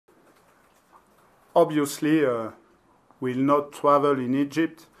obviously will not travel in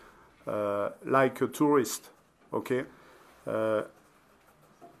Egypt like a tourist. Okay.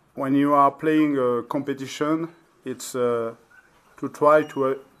 When you are playing a competition, it's to try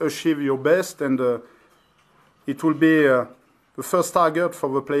to achieve your best, and it will be the first target for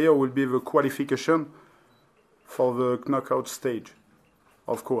the player will be the qualification for the knockout stage,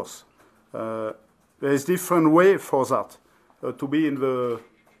 of course. There is different way for that, to be in the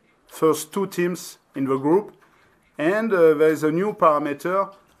first two teams in the group, and there is a new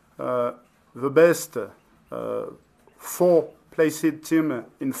parameter, the best four placed team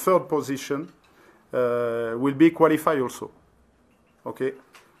in third position will be qualified also. Okay,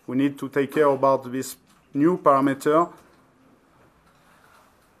 we need to take care about this new parameter.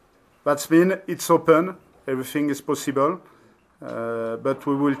 That means it's open, everything is possible, but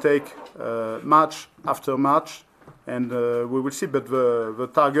we will take match after match, and we will see. But the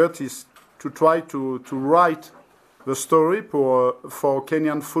target is to try to write the story for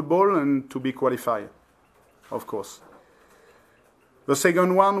Kenyan football and to be qualified, of course. The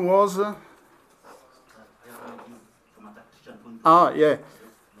second one was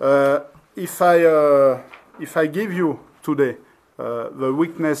if I give you today the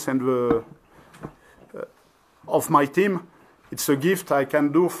weakness and the of my team, it's a gift I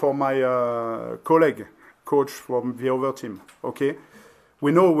can do for my colleague, coach from the other team. Okay,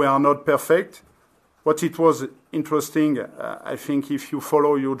 we know we are not perfect. What it was interesting, I think, if you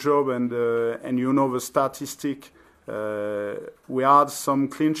follow your job and you know the statistic, we had some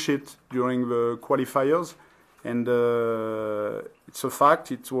clean sheet during the qualifiers, and it's a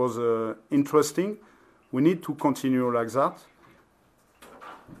fact. It was interesting. We need to continue like that.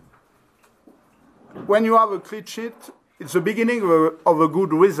 When you have a clean sheet, it's the beginning of a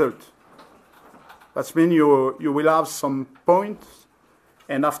good result. That means you will have some points,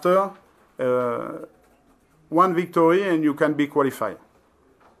 and after one victory, and you can be qualified.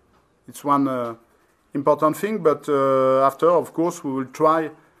 It's one important thing, but after, of course, we will try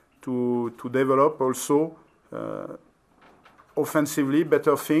to develop also offensively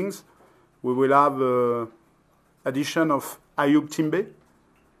better things. We will have addition of Ayoub Timbe.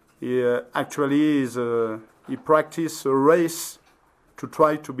 He actually he practiced a race to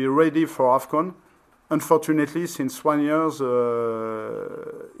try to be ready for AFCON. Unfortunately, since 1 year,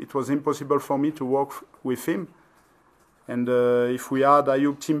 it was impossible for me to work with him. And if we add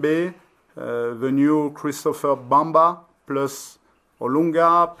Ayoub Timbe, the new Christopher Bamba, plus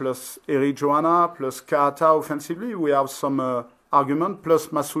Olunga, plus Eric Johanna, plus Kaata offensively, we have some argument, plus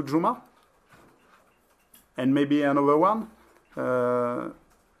Massoud Juma, and maybe another one.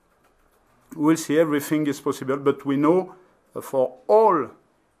 We'll see, everything is possible, but we know for all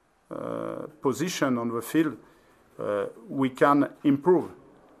position on the field, we can improve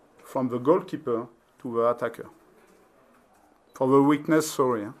from the goalkeeper to the attacker. For the weakness,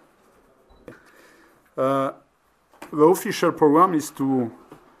 sorry. The official program is to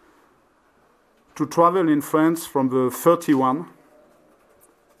travel in France from the 31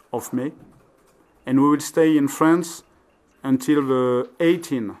 of May, and we will stay in France until the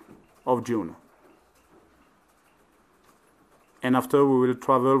 18th of June. And after we will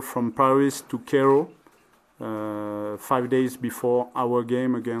travel from Paris to Cairo 5 days before our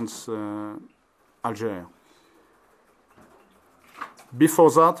game against Algeria.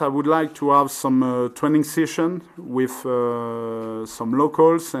 Before that, I would like to have some training session with some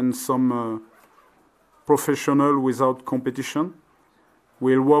locals and some professional without competition.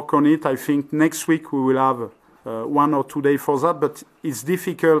 We'll work on it. I think next week we will have 1 or 2 days for that, but it's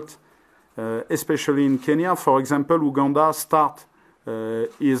difficult, especially in Kenya. For example, Uganda start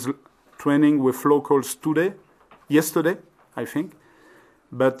his training with locals yesterday, I think.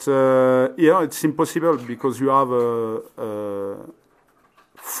 But here it's impossible because you have a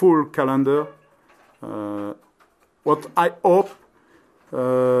full calendar. What I hope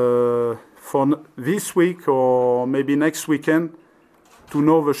for this week or maybe next weekend to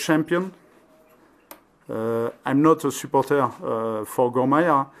know the champion. I'm not a supporter for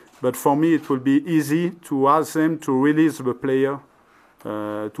Gormaya, but for me it will be easy to ask them to release the player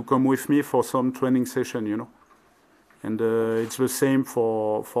to come with me for some training session, you know. And it's the same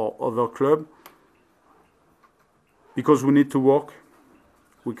for other clubs, because we need to work.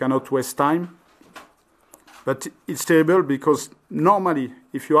 We cannot waste time. But it's terrible because normally,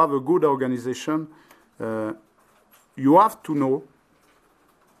 if you have a good organization, you have to know,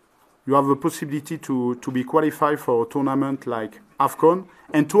 you have the possibility to be qualified for a tournament like AFCON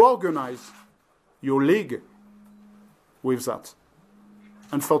and to organize your league with that.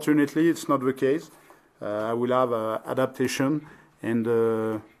 Unfortunately, it's not the case. I will have adaptation, and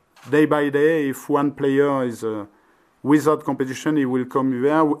day by day. If one player is without competition, he will come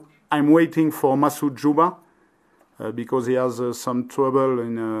there. I'm waiting for Massoud Jouba because he has some trouble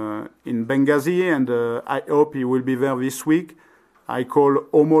in Benghazi, and I hope he will be there this week. I call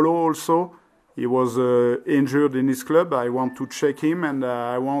Omolo also. He was injured in his club. I want to check him, and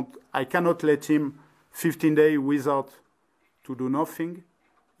I cannot let him 15 days without to do nothing.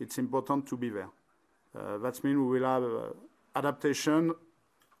 It's important to be there. That means we will have adaptation.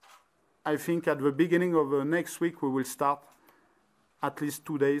 I think at the beginning of next week we will start at least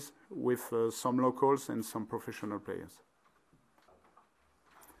 2 days with some locals and some professional players.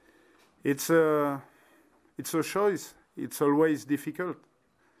 It's a choice. It's always difficult.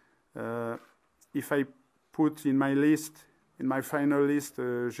 If I put in my list, in my final list,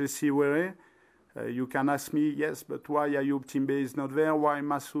 Jessie Were, you can ask me, yes, but why Ayoub Timbe is not there? Why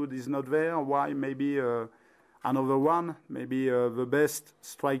Massoud is not there? Why maybe another one? Maybe the best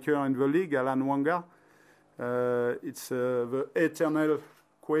striker in the league, Alan Wanga? It's the eternal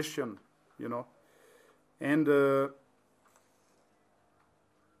question, you know. And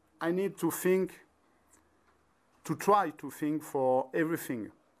I need to think, to try to think for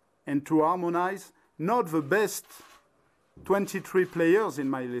everything and to harmonize not the best 23 players in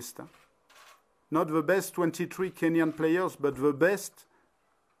my list. Not the best 23 Kenyan players, but the best,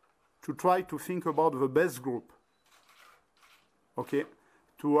 to try to think about the best group. Okay?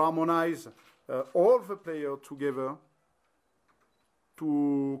 To harmonize all the players together,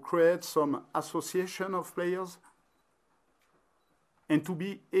 to create some association of players, and to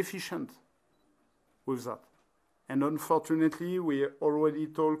be efficient with that. And unfortunately, we already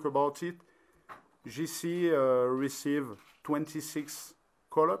talked about it. JC received 26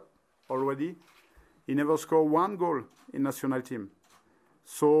 call-up already. He never scored 1 goal in national team.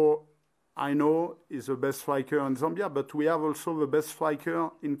 So I know he's the best striker in Zambia, but we have also the best striker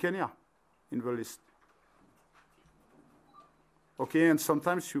in Kenya in the list. Okay, and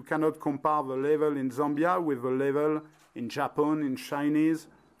sometimes you cannot compare the level in Zambia with the level in Japan, in Chinese,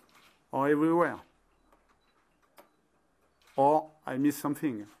 or everywhere. Or I miss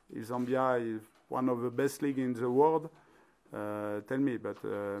something. If Zambia is one of the best leagues in the world, tell me, but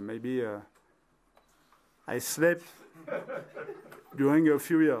maybe I slept during a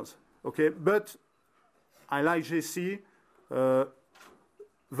few years. Okay, but I like JC. The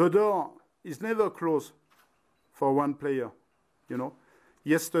door is never closed for one player, you know.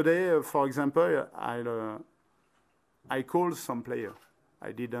 Yesterday, for example, I called some player.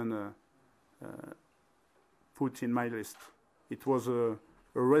 I didn't put in my list. It was a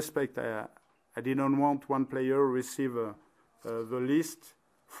respect. I didn't want one player receive the list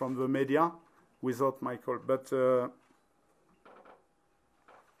from the media without my call. But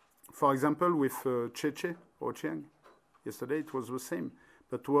for example, with Cheche Ochieng, yesterday it was the same.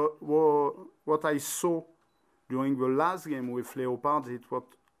 But what I saw during the last game with Leopards,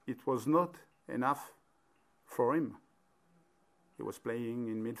 it was not enough for him. He was playing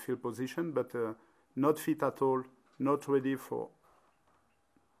in midfield position, but not fit at all, not ready for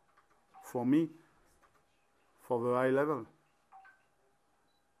me, for the high level.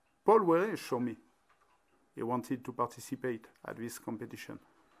 Paul Were showed me he wanted to participate at this competition.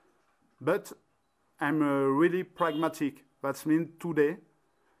 But I'm really pragmatic. That means today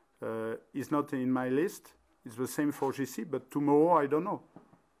is not in my list. It's the same for GC, but tomorrow I don't know.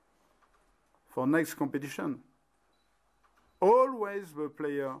 For next competition, always the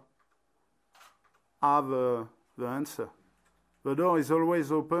player have the answer. The door is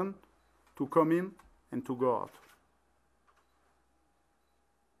always open to come in and to go out.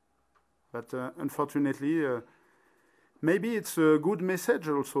 But unfortunately, maybe it's a good message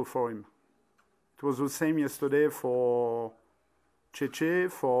also for him. It was the same yesterday for Cheche,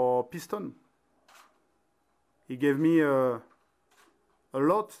 for Piston. He gave me a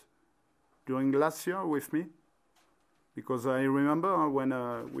lot during last year with me, because I remember when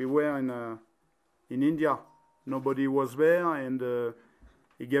we were in India, nobody was there, and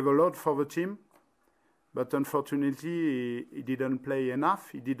he gave a lot for the team. But unfortunately, he didn't play enough.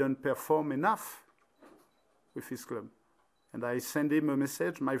 He didn't perform enough with his club. And I sent him a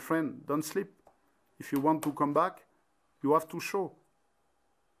message, my friend, don't sleep. If you want to come back, you have to show.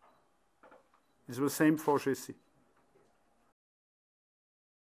 It's the same for JC.